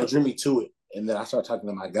of drew me to it. And then I started talking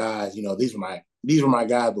to my guys. These were my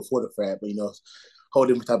guys before the frat, but whole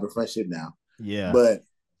different type of friendship now. Yeah. But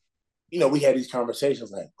we had these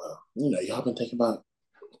conversations like, well, y'all been thinking about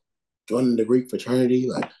joining the Greek fraternity,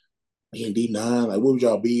 like being D9, like what would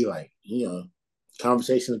y'all be like?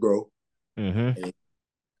 Conversations grow, Mm-hmm. and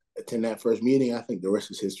attend that first meeting. I think the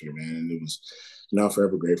rest is history, man. And it was, I'm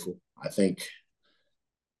forever grateful. I think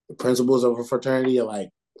the principles of a fraternity are like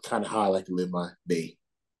kind of how I like to live my day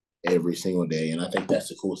every single day, and I think that's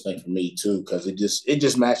the coolest thing for me too, because it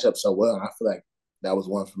just matched up so well, and I feel like that was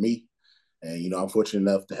one for me. And I'm fortunate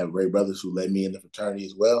enough to have great brothers who led me in the fraternity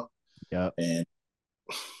as well. Yep. And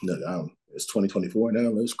look, it's 2024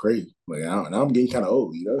 now. It's crazy. Like now I'm getting kind of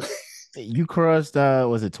old. You crossed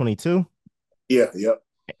was it 22 Yeah. Yep.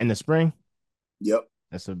 in the spring? Yep.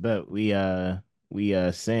 That's a bet. We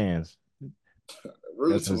Sands. That's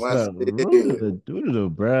Roots of what's my up. city. Root of the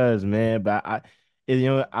bros, man. But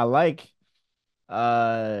I like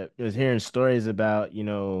was hearing stories about,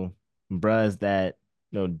 bros that,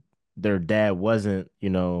 their dad wasn't,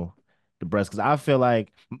 the bros. Because I feel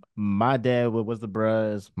like my dad was the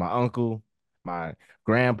bros, my uncle, my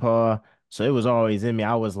grandpa. So it was always in me.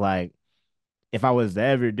 I was like, if I was to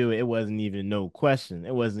ever do it, it wasn't even no question.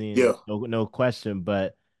 It wasn't Yeah. even no question.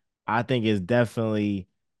 But I think it's definitely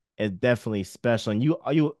special. And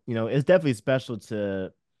it's definitely special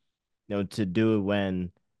to to do it when you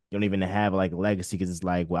don't even have like a legacy because it's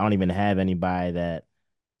like, well, I don't even have anybody that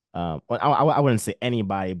well, I wouldn't say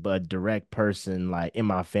anybody, but a direct person like in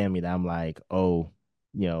my family that I'm like, oh,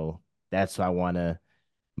 you know, that's what I want to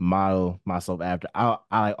model myself after.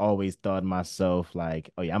 I always thought myself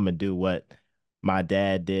like, oh yeah, I'm gonna do what my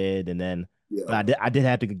dad did, and then Yeah. but I did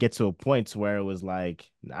have to get to a point to where it was like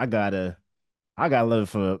I gotta live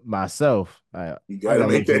for myself. You I got to gotta live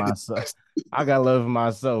make for that. myself. I gotta live for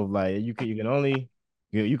myself. Like you can only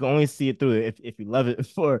see it through it if you love it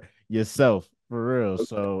for yourself, for real.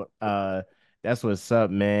 So that's what's up,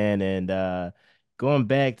 man. And going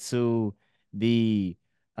back to the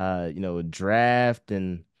draft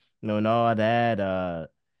and and all that,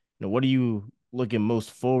 what are you looking most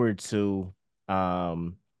forward to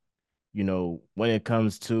um, when it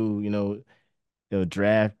comes to,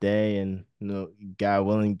 draft day and God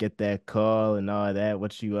willing, get that call and all that.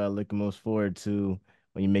 What you looking most forward to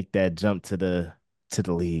when you make that jump to the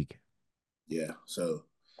league? Yeah. So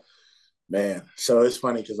it's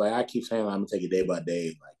funny because like I keep saying like, I'm gonna take it day by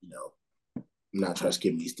day. Like I'm not trying to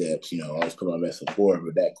skip these steps. Always put my best foot forward.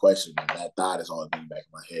 But that question and that thought is always been back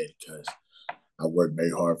in my head because I worked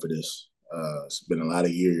very hard for this. It's been a lot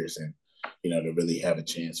of years, and to really have a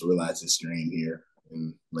chance to realize this dream here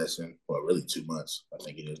in less than, well, really 2 months, I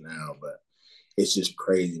think it is now. But it's just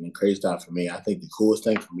crazy and crazy time for me. I think the coolest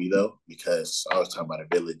thing for me though, because I was talking about a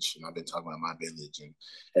village, and I've been talking about my village and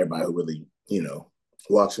everybody who really,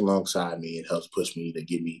 walks alongside me and helps push me to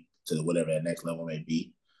get me to whatever that next level may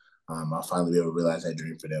be. I'll finally be able to realize that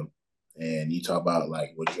dream for them. And you talk about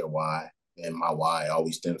like, what's your why? And my why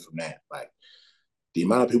always stems from that. Like the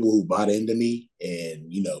amount of people who bought into me and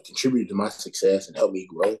contributed to my success and helped me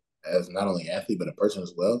grow as not only an athlete but a person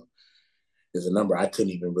as well is a number I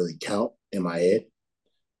couldn't even really count in my head.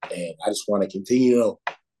 And I just want to continue to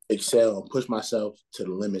excel and push myself to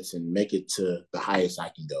the limits and make it to the highest I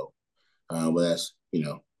can go. But that's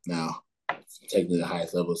now technically the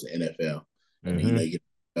highest level is the NFL, and then Mm-hmm. you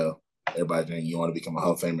get everybody's saying you want to become a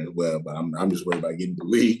Hall of Famer as well. But I'm just worried about getting the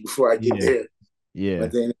league before I get Yeah, there. But yeah,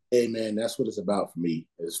 at the end of the day, man, that's what it's about for me.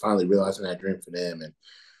 Is finally realizing that dream for them and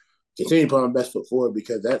continue to put my best foot forward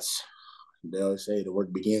because that's they always say the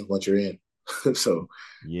work begins once you're in. So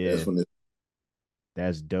that's yeah. when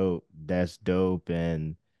That's dope. That's dope.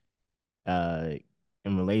 And uh,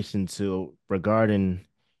 in relation to regarding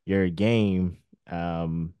your game,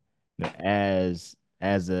 as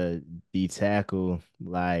a D tackle,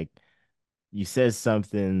 like you said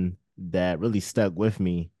something that really stuck with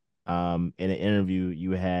me. In an interview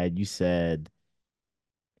you had, you said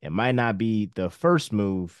it might not be the first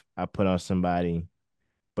move I put on somebody,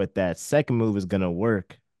 but that second move is gonna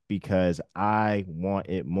work because I want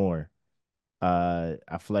it more. I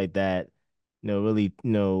feel like that, really,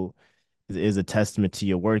 is a testament to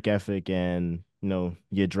your work ethic and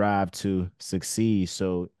your drive to succeed.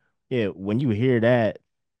 So yeah, when you hear that,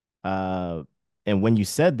 uh, and when you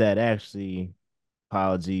said that, actually,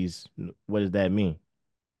 apologies, what does that mean?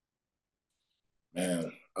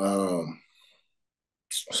 man.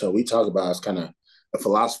 So we talk about it's kind of a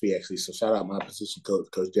philosophy actually. So shout out my position coach,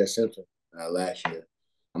 Coach Jess Simpson, last year.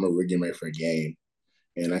 We're getting ready for a game,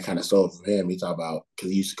 And I kind of stole it from him. He talked about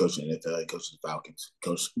because he used to coach in the NFL, he coached the Falcons,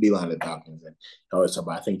 coach beeline the Falcons, and he always talk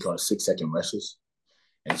about I think he called 6 second rushes.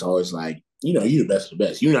 And it's always like, you the best of the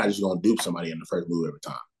best. You're not just gonna dupe somebody in the first move every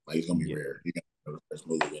time. Like it's gonna be Yeah. rare. You're gonna the first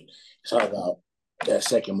move. And it's all about that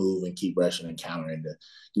second move and keep rushing and countering to,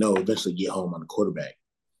 eventually get home on the quarterback.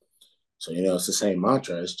 So, it's the same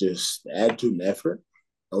mantra. It's just the attitude and effort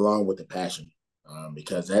along with the passion.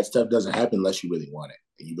 Because that stuff doesn't happen unless you really want it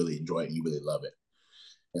and you really enjoy it and you really love it.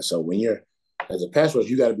 And so when you're as a pass rusher,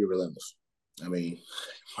 you got to be relentless. I mean,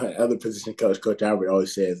 my other position coach, Coach Albert,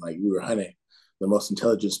 always says like we were hunting the most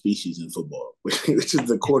intelligent species in football, which is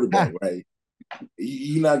the quarterback, right?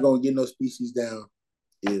 You're not gonna get no species down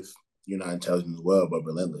if you're not intelligent as well, but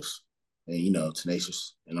relentless and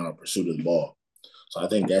tenacious in our pursuit of the ball. So I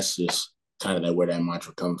think that's just kind of where that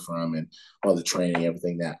mantra comes from, and all the training,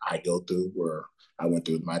 everything that I go through, where I went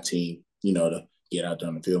through with my team, to get out there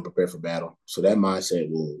on the field and prepare for battle. So that mindset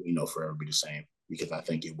will, forever be the same because I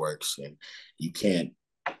think it works, and you can't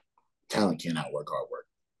talent cannot work hard work.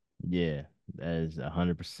 Yeah, that is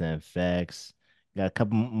 100% facts. Got a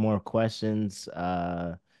couple more questions.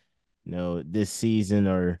 This season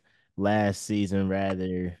or last season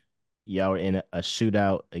rather, y'all were in a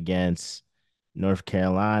shootout against North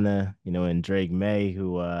Carolina, and Drake May,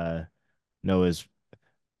 who is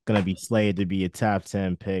gonna be slated to be a top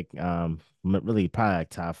 10 pick, really probably like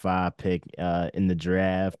top 5 pick in the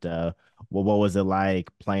draft. What was it like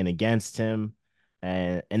playing against him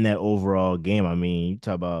and in that overall game? I mean, you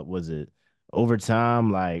talk about was it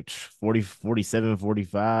overtime like 40, 47,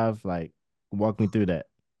 45? Like walk me through that.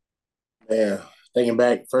 Man, thinking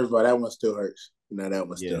back, first of all, that one still hurts. That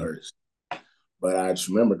one still Yeah. hurts. But I just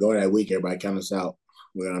remember going that week, everybody counted us out.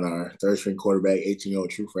 We're on our third string quarterback, 18-year-old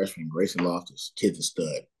true freshman, Grayson Loftus. Kid's a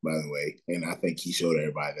stud, by the way. And I think he showed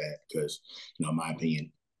everybody that because, in my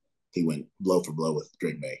opinion, he went blow for blow with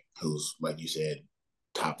Drake May, who's, like you said,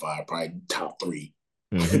 top five, probably top three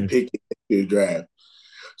Hmm. pick in the draft.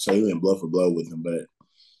 So he went blow for blow with him. But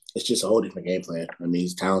it's just a whole different game plan. I mean,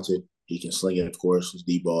 he's talented. He can sling it, of course. His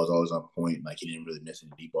deep ball is always on point. Like, he didn't really miss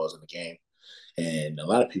any deep balls in the game. And a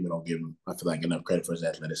lot of people don't give him, I feel like, enough credit for his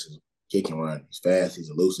athleticism. He can run. He's fast. He's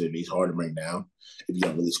elusive. He's hard to bring down if you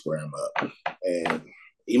don't really square him up. And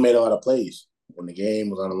he made a lot of plays. When the game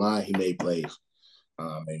was on the line, he made plays.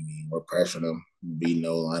 I mean, we're pressuring him, beating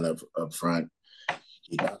no line up front.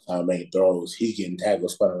 He's outside making throws. He's getting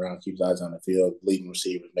tackled, spun around, keeps eyes on the field, leading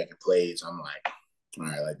receivers, making plays. I'm like, all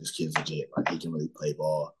right, like this kid's legit. Like he can really play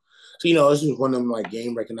ball. So, it's just one of them like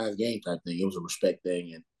game recognized game type thing. It was a respect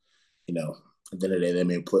thing. And, at the end of the day, they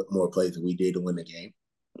may put more plays than we did to win the game.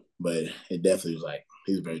 But it definitely was like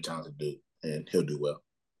he's a very talented dude and he'll do well.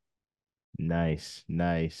 Nice,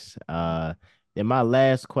 nice. Then my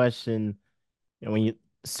last question, and when you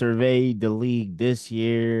survey the league this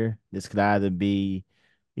year, this could either be,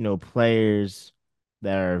 players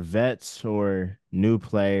that are vets or new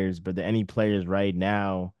players, but there any players right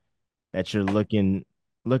now that you're looking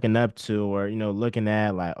up to or looking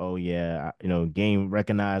at like, oh yeah, game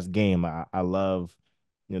recognized game. I love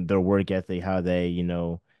their work ethic, how they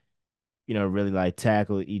really like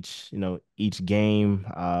tackle each game.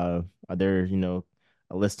 Are there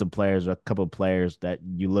a list of players or a couple of players that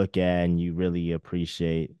you look at and you really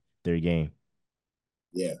appreciate their game?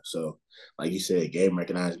 Yeah. So, like you said, game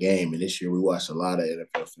recognized game. And this year we watched a lot of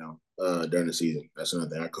NFL film during the season. That's another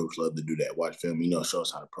thing. Our coach love to do that. Watch film, show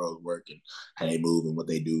us how the pros work and how they move and what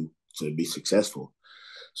they do to be successful.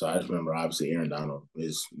 So I just remember, obviously, Aaron Donald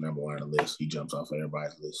is number one on the list. He jumps off of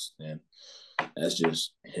everybody's list. And that's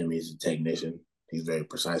just him. He's a technician. He's very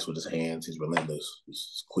precise with his hands. He's relentless.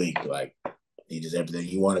 He's quick. Like, he does everything.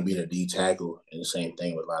 He want to be the D tackle. And the same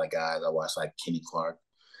thing with a lot of guys. I watched like Kenny Clark.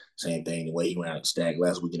 Same thing. The way he ran out the stack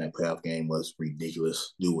last week in that playoff game was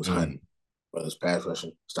ridiculous. Dude was Mm. hunting. Whether it's pass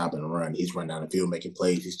rushing, stopping the run, he's running down the field making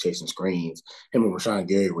plays. He's chasing screens. Him and Rashawn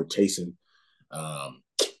Gary were chasing. Um,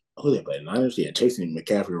 who they played? Niners. Yeah, chasing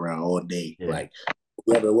McCaffrey around all day. Yeah. Like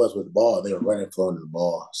whoever it was with the ball, they were running, throwing the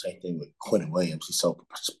ball. Same thing with Quentin Williams. He's so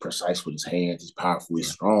precise with his hands. He's powerful. He's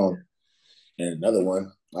Yeah. strong. And another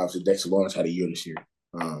one, obviously, Dexter Lawrence had a year this year.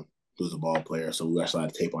 He was a ball player, so we got a lot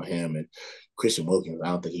of tape on him. And Christian Wilkins, I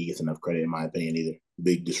don't think he gets enough credit in my opinion either.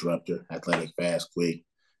 Big disruptor, athletic, fast, quick,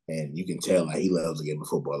 and you can tell like he loves the game of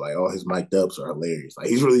football. Like all his mic'd ups are hilarious. Like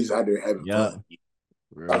he's really just out there having Yeah. fun.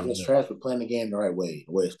 Real Talking his good. trash, but playing the game the right way,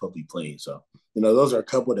 the way it's supposed to be played. So those are a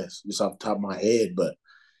couple that's just off the top of my head, but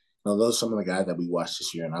those are some of the guys that we watched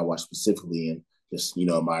this year, and I watched specifically and just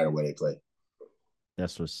admire the way they play.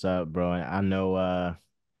 That's what's up, bro. And I know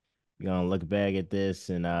you're gonna look back at this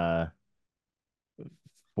and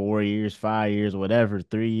 4 years, 5 years, whatever,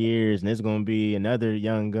 3 years, and it's gonna be another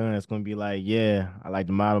young gun that's gonna be like, yeah, I like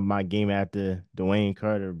to model my game after DeWayne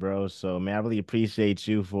Carter, bro. So man, I really appreciate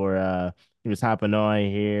you for you just hopping on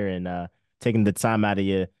here and taking the time out of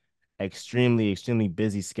your extremely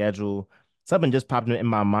busy schedule. Something just popped in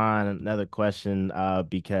my mind, another question,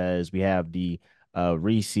 because we have the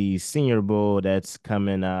Reese's Senior Bowl that's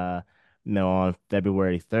coming on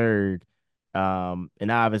February 3rd.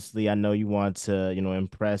 And obviously, I know you want to,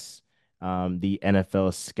 impress the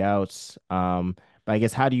NFL scouts. But I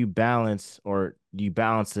guess how do you balance, or do you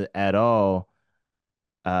balance it at all?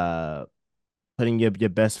 Uh, Putting your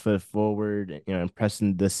best foot forward,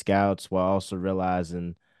 impressing the scouts while also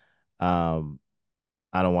realizing, um,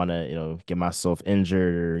 I don't want to, get myself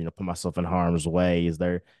injured or, put myself in harm's way. Is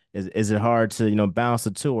it hard to, balance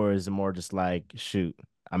the two, or is it more just like, shoot,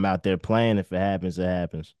 I'm out there playing. If it happens, it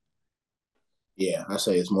happens. Yeah, I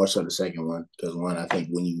say it's more so the second one because one, I think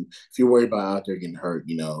if you're worried about out there getting hurt,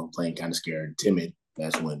 playing kind of scared, timid,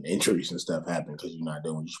 that's when injuries and stuff happen because you're not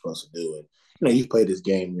doing what you're supposed to do. And you've played this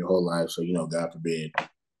game your whole life, so God forbid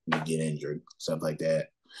you get injured, stuff like that.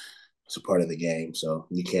 It's a part of the game, so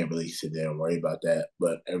you can't really sit there and worry about that.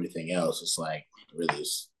 But everything else, it's like really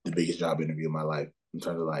it's the biggest job interview of my life in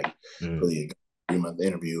terms of like Mm. really a 3 month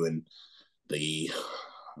interview, and the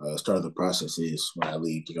start of the process is when I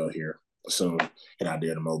leave to go here soon, get out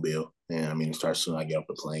there to Mobile. And I mean, it starts soon. I get off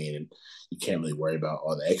the plane, and you can't really worry about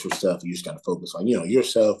all the extra stuff. You just got to focus on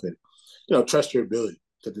yourself and trust your ability.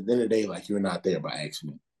 Because at the end of the day, like you're not there by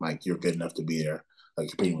accident. Like you're good enough to be there. Like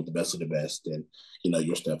competing with the best of the best, and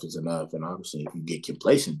your stuff is enough. And obviously, if you get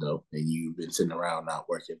complacent though, and you've been sitting around not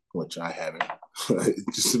working, which I haven't,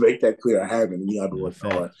 just to make that clear, I haven't. And I've been Yeah,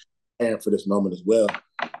 working hard, facts. and for this moment as well.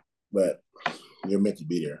 But you're meant to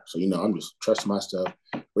be there. So, I'm just trusting my stuff,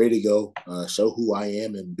 ready to go, show who I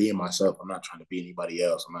am and being myself. I'm not trying to be anybody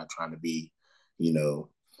else. I'm not trying to be, you know,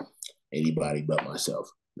 anybody but myself.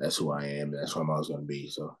 That's who I am. That's who I'm always going to be.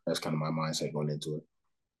 So that's kind of my mindset going into it.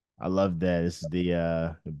 I love that. This is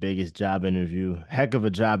the biggest job interview, heck of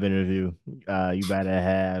a job interview you better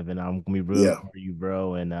have, and I'm gonna be rooting Yeah. for you,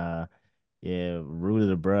 bro. And yeah, root of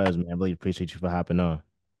the bros, man. I really appreciate you for hopping on.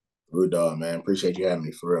 Rude dog, man. Appreciate you having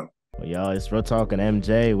me for real. Well, y'all, it's Real Talking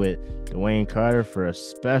MJ with DeWayne Carter for a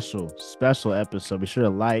special episode. Be sure to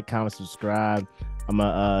like, comment, subscribe. I'm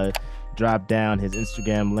gonna drop down his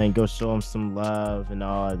Instagram link. Go show him some love and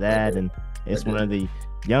all of Right that. there. And Right it's one there. of the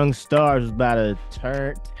young stars who's about to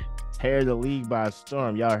tear the league by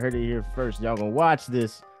storm. Y'all heard it here first. Y'all gonna watch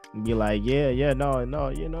this and be like, yeah, no,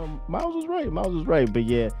 Miles was right. Miles was right. But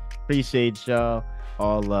yeah, appreciate y'all.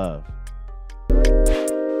 All love.